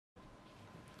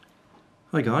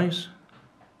Hi guys,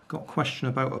 got a question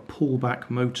about a pullback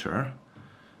motor,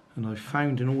 and I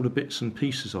found in all the bits and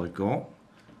pieces I've got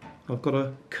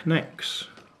a Knex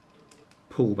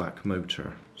pullback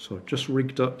motor. So I've just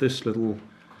rigged up this little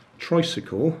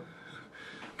tricycle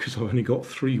because I've only got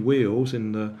 3 wheels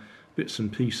in the bits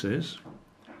and pieces.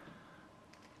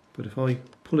 But if I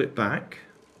pull it back,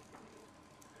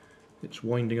 it's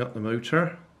winding up the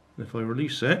motor, and if I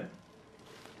release it,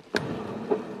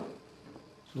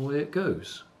 away it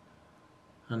goes,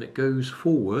 and it goes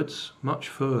forwards much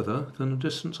further than the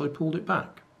distance I pulled it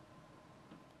back.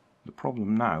 The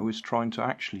problem now is trying to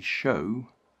actually show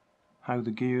how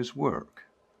the gears work.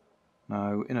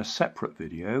 Now, in a separate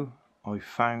video I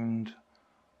found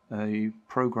a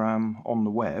program on the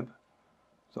web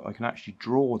that I can actually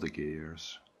draw the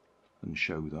gears and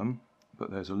show them,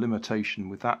 but there's a limitation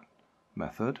with that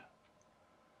method,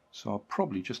 so I'll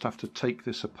probably just have to take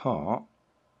this apart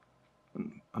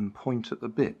and point at the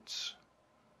bits.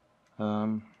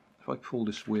 If I pull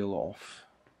this wheel off,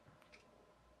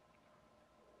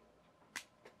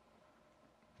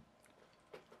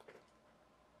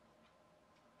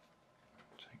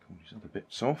 take all these other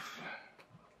bits off.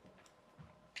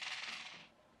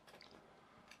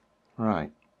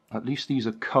 Right, at least these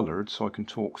are coloured so I can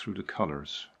talk through the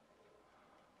colours.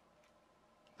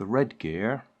 The red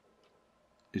gear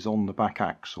is on the back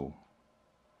axle.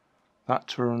 That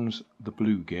turns the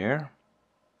blue gear.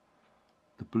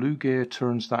 The blue gear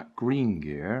turns that green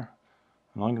gear,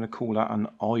 and I'm going to call that an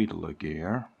idler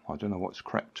gear. I don't know what its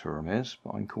correct term is,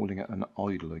 but I'm calling it an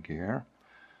idler gear.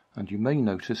 And you may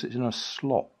notice it's in a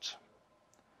slot.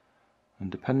 And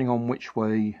depending on which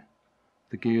way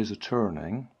the gears are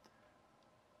turning,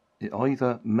 it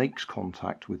either makes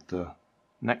contact with the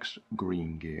next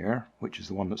green gear, which is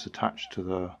the one that's attached to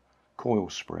the coil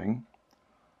spring,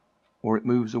 or it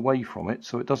moves away from it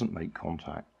so it doesn't make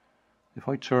contact. If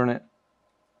I turn it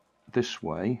this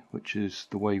way, which is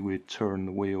the way we'd turn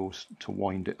the wheels to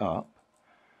wind it up,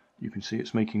 you can see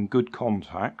it's making good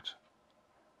contact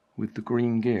with the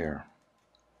green gear.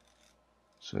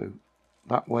 So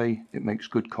that way it makes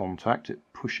good contact, it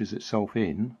pushes itself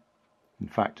in. In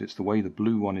fact, it's the way the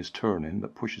blue one is turning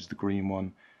that pushes the green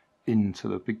one into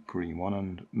the big green one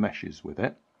and meshes with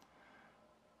it.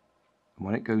 And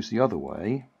when it goes the other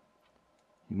way,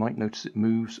 you might notice it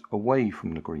moves away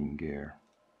from the green gear,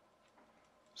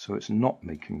 so it's not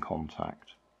making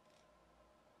contact.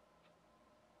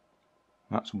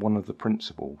 That's one of the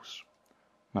principles.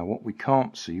 Now, what we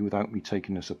can't see without me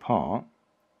taking this apart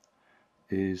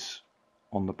is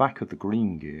on the back of the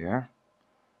green gear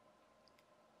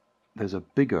there's a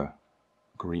bigger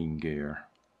green gear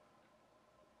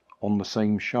on the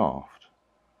same shaft.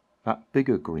 That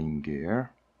bigger green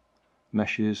gear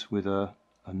meshes with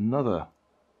another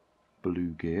blue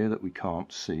gear that we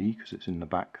can't see because it's in the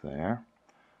back there,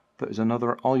 that is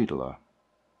another idler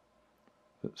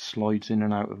that slides in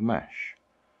and out of mesh.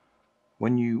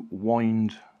 When you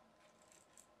wind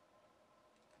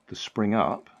the spring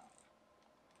up,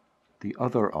 the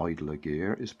other idler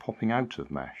gear is popping out of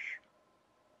mesh,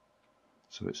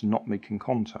 so it's not making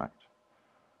contact.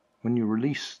 When you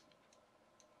release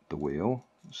the wheel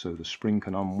so the spring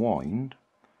can unwind,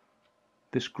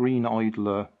 this green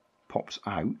idler pops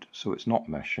out, so it's not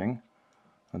meshing,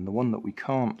 and the one that we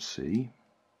can't see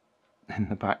in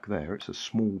the back there, it's a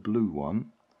small blue one,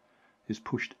 is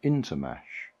pushed into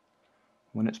mesh.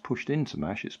 When it's pushed into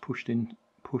mesh, it's pushed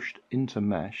into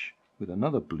mesh with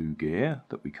another blue gear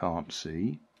that we can't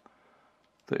see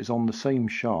that is on the same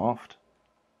shaft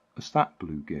as that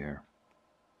blue gear.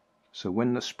 So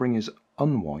when the spring is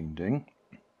unwinding,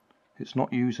 it's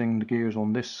not using the gears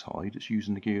on this side, it's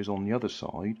using the gears on the other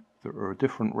side that are a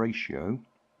different ratio.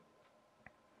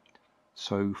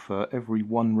 So for every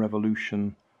 1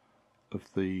 revolution of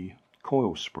the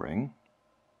coil spring,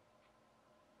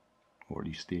 or at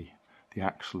least the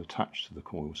axle attached to the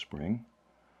coil spring,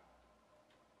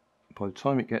 by the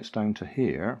time it gets down to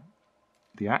here,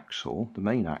 the axle, the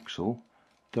main axle,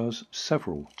 does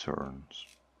several turns.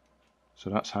 So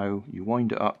that's how you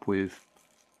wind it up with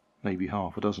maybe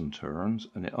half a dozen turns,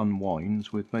 and it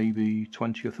unwinds with maybe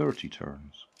 20 or 30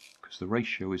 turns, because the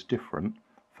ratio is different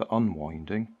for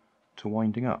unwinding to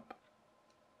winding up.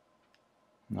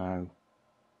 Now,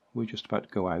 we're just about to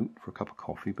go out for a cup of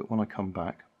coffee, but when I come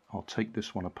back I'll take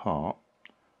this one apart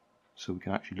so we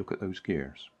can actually look at those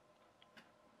gears.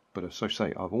 But as I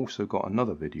say, I've also got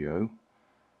another video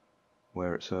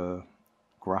where it's a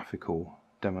graphical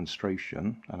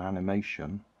demonstration, an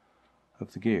animation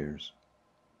of the gears,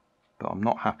 but I'm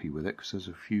not happy with it because there's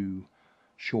a few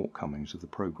shortcomings of the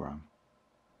program.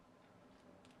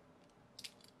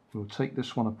 We'll take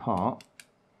this one apart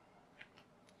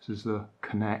is the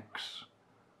Connects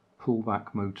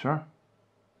pullback motor.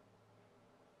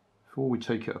 Before we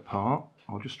take it apart,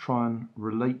 I'll just try and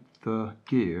relate the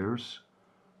gears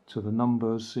to the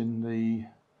numbers in the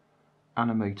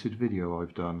animated video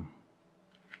I've done.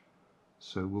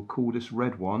 So we'll call this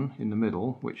red one in the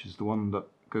middle, which is the one that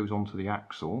goes onto the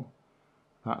axle.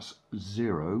 That's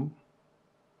 0.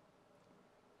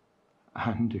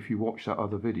 And if you watch that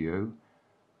other video,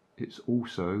 it's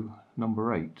also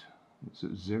number 8. It's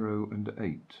at 0 and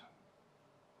 8.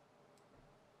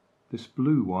 This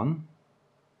blue one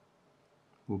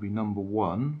will be number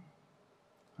 1,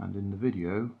 and in the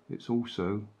video it's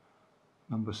also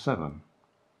number 7,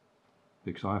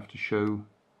 because I have to show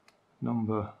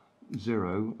number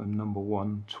 0 and number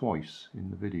 1 twice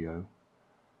in the video,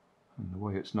 and the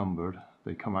way it's numbered,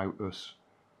 they come out as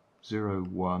 0,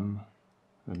 1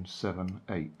 and 7,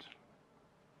 8.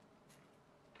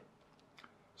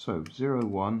 So 0,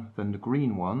 1, then the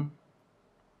green one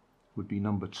would be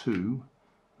number 2,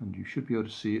 and you should be able to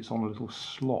see it's on a little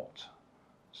slot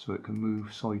so it can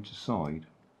move side to side.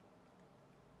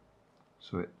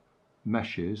 So it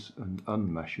meshes and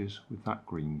unmeshes with that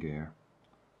green gear.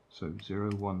 So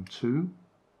 0, 1, 2.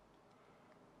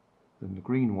 Then the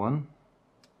green one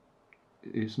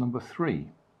is number 3.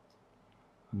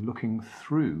 And looking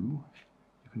through,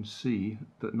 you can see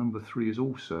that number 3 has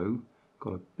also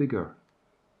got a bigger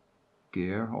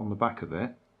gear on the back of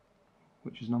it,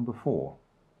 which is number 4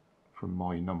 from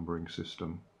my numbering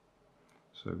system.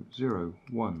 So 0,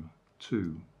 1,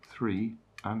 2, 3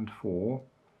 and 4.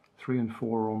 3 and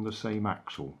 4 are on the same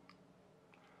axle.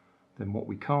 Then what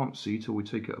we can't see till we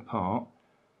take it apart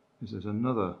is there's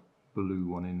another blue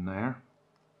one in there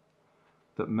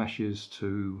that meshes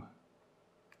to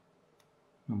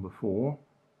number 4.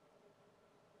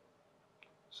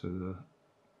 So the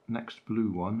next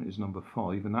blue one is number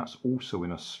 5, and that's also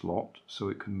in a slot so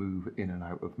it can move in and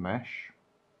out of mesh.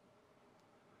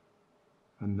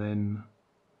 And then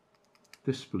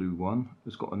this blue one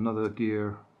has got another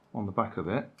gear on the back of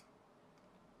it,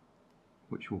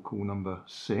 which we'll call number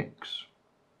 6.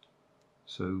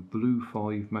 So blue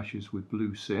 5 meshes with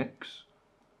blue 6,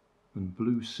 and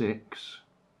blue 6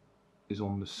 is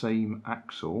on the same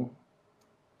axle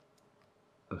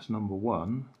as number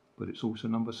 1, but it's also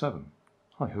number 7.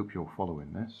 I hope you're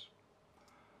following this.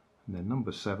 And then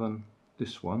number 7,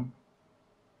 this one,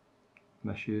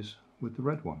 meshes with the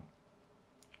red one,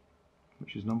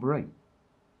 which is number 8.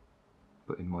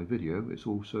 But in my video it's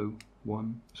also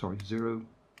 0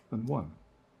 and 1.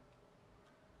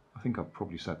 I think I've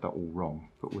probably said that all wrong,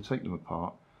 but we'll take them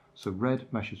apart. So red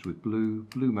meshes with blue,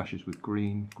 blue meshes with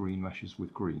green, green meshes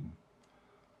with green.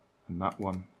 And that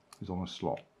one is on a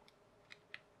slot.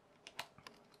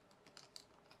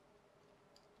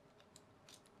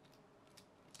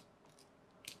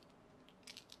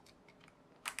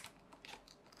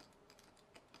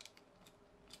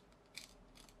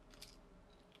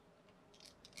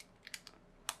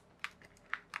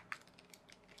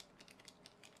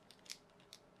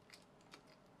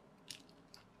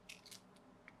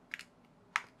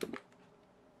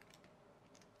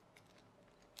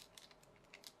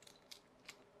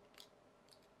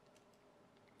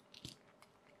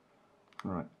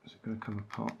 Right, is it going to come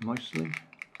apart nicely?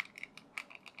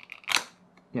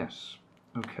 Yes.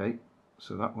 Okay,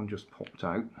 so that one just popped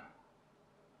out.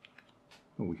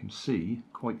 Well, we can see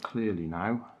quite clearly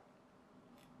now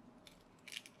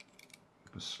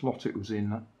the slot it was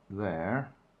in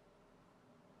there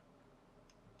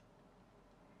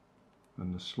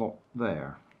and the slot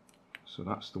there. So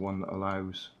that's the one that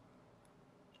allows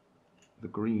the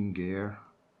green gear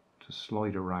to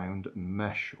slide around and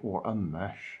mesh or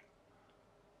unmesh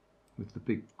with the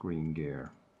big green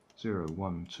gear. 0,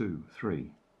 1, 2,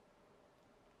 3.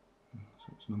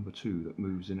 So it's number 2 that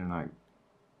moves in and out.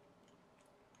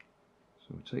 So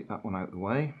we'll take that one out of the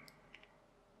way.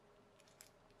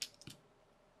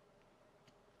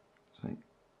 Can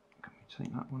we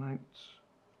take that one out?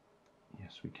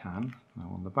 Yes, we can. Now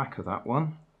on the back of that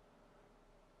one,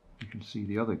 you can see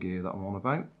the other gear that I'm on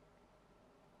about.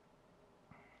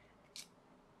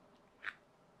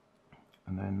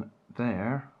 And then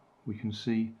there we can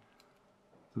see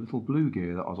the little blue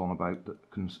gear that I was on about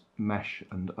that can mesh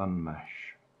and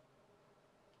unmesh.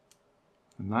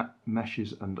 And that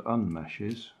meshes and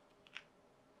unmeshes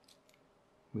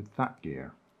with that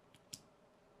gear.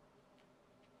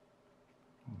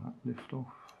 Will that lift off?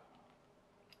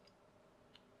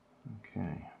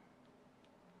 Okay.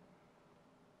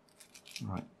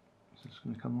 Right, is this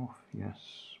going to come off? Yes.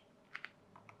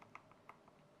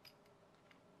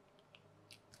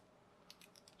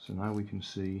 So now we can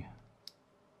see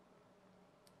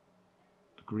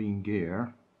the green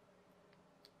gear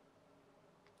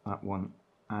that one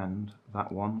and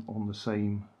that one on the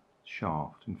same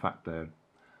shaft. In fact, they're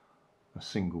a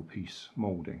single piece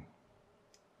moulding.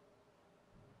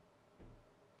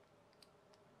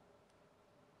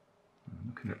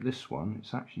 Looking at this one,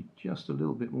 it's actually just a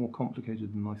little bit more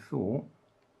complicated than I thought,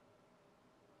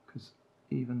 because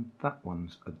even that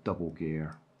one's a double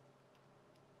gear.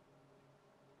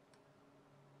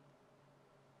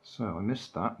 So I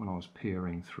missed that when I was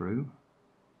peering through.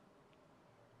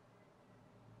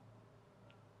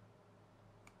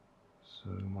 So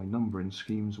my numbering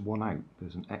scheme's one out.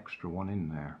 There's an extra one in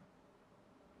there.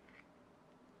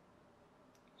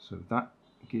 So that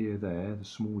gear there, the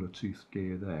smaller tooth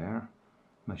gear there,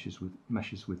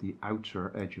 meshes with the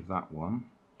outer edge of that one,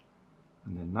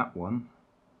 and then that one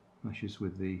meshes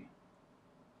with the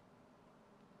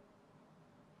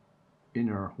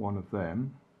inner one of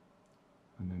them,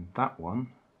 and then that one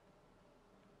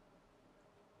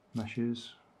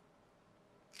meshes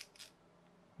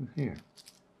with here.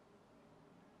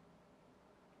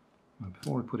 Now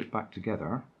before I put it back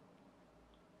together,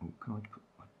 I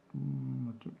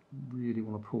don't really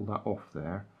want to pull that off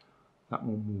there. That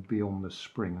one will be on the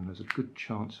spring, and there's a good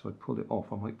chance if I pull it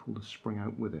off I might pull the spring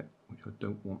out with it, which I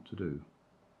don't want to do.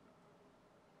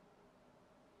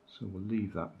 So we'll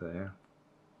leave that there,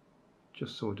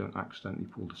 just so I don't accidentally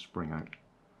pull the spring out.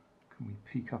 Can we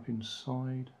peek up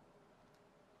inside?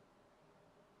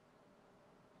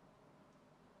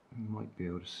 You might be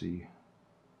able to see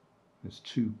there's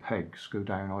two pegs go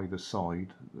down either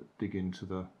side that dig into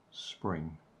the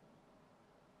spring.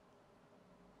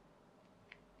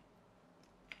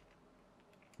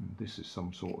 And this is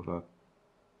some sort of a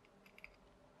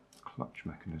clutch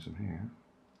mechanism here.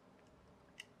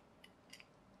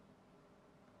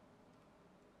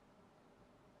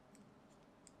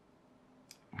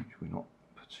 Which we're not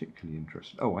particularly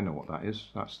interested. Oh, I know what that is.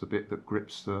 That's the bit that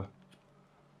grips the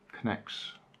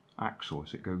connects axle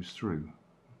as it goes through.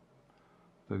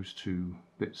 Those two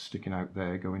bits sticking out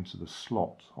there go into the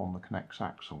slot on the connects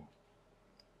axle.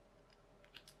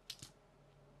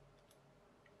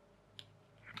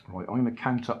 Right, I'm going to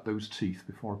count up those teeth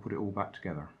before I put it all back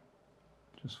together.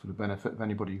 Just for the benefit of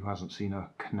anybody who hasn't seen a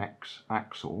connects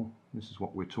axle, this is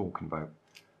what we're talking about.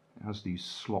 It has these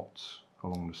slots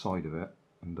along the side of it,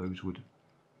 and those would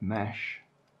mesh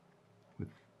with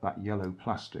that yellow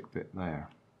plastic bit there.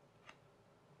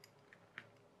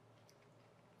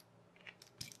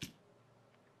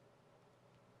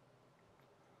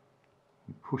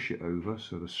 You push it over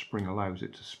so the spring allows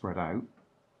it to spread out,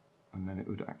 and then it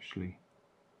would actually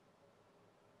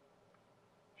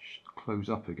close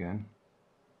up again.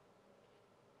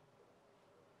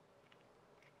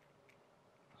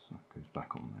 So that goes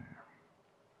back on there.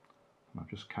 And I've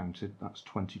just counted, that's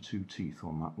 22 teeth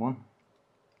on that one.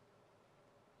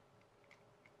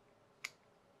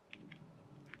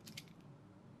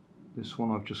 This one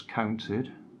I've just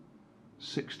counted,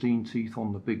 16 teeth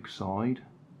on the big side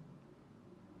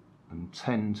and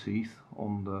 10 teeth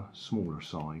on the smaller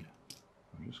side.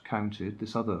 I just counted,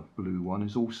 this other blue one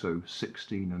is also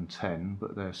 16 and 10,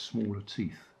 but they're smaller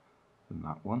teeth than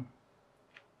that one.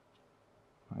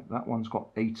 Right, that one's got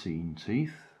 18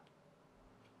 teeth.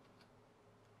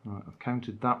 Right, I've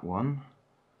counted that one,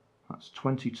 that's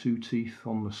 22 teeth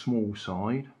on the small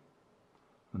side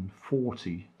and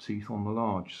 40 teeth on the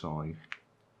large side.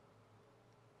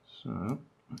 So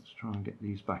let's try and get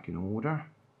these back in order.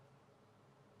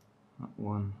 That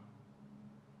one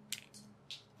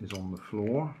is on the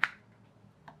floor.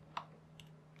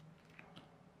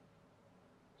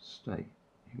 Stay.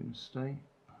 You going to stay?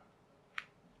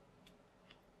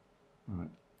 Right.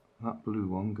 That blue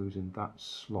one goes in that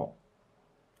slot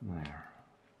there.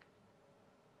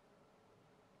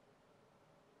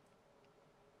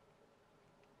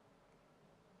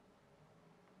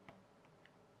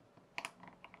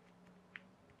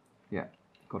 Yeah,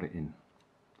 got it in.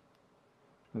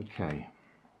 Okay.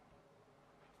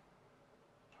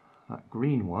 That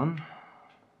green one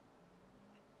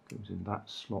goes in that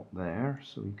slot there,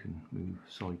 so we can move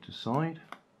side to side.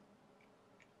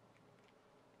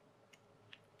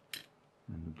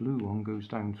 And the blue one goes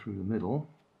down through the middle.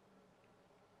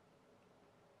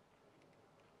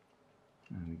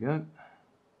 There we go.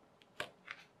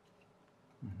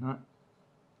 And that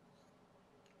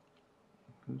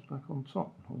goes back on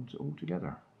top and holds it all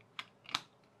together.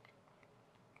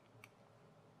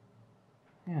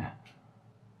 Yeah,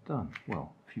 done.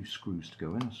 Well, a few screws to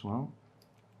go in as well.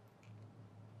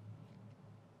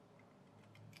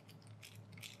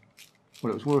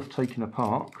 Well, it was worth taking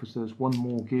apart because there's one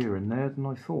more gear in there than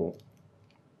I thought.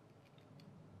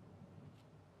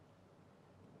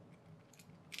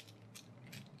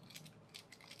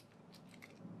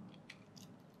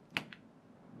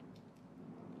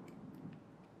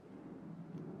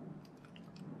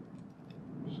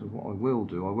 I will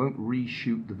do, I won't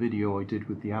reshoot the video I did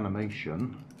with the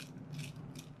animation,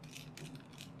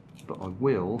 but I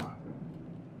will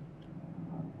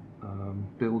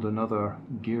build another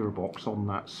gearbox on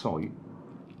that site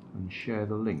and share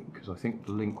the link, because I think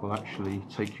the link will actually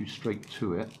take you straight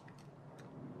to it,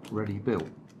 ready built.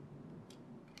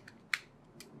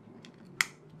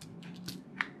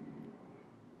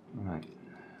 Right,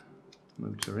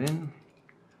 motor in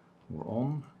or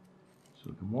on, so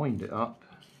we can wind it up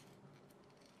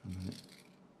and then it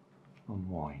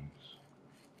unwinds.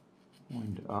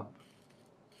 Wind it up,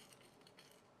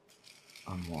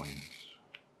 unwinds.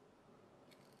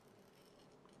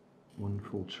 One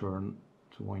full turn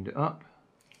to wind it up,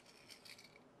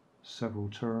 several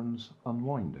turns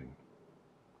unwinding.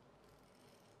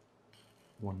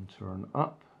 One turn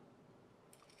up,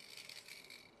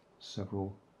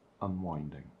 several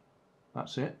unwinding.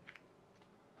 That's it.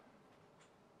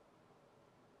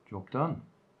 Job done.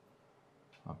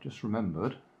 I've just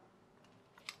remembered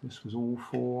this was all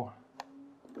for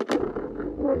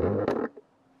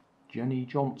Jenny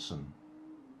Johnsson.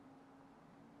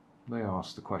 They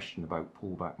asked the question about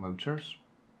pullback motors.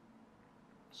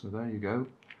 So there you go.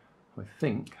 I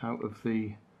think out of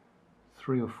the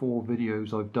 3 or 4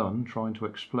 videos I've done trying to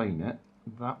explain it,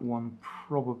 that one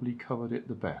probably covered it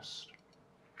the best.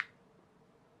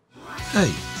 Hey,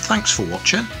 thanks for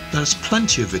watching. There's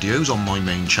plenty of videos on my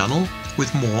main channel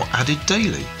with more added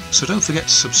daily, so don't forget to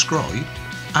subscribe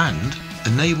and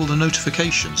enable the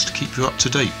notifications to keep you up to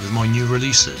date with my new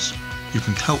releases. You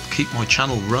can help keep my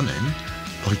channel running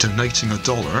by donating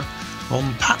 $1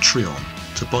 on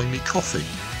Patreon to buy me coffee.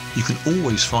 You can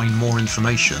always find more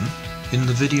information in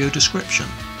the video description.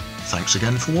 Thanks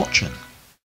again for watching.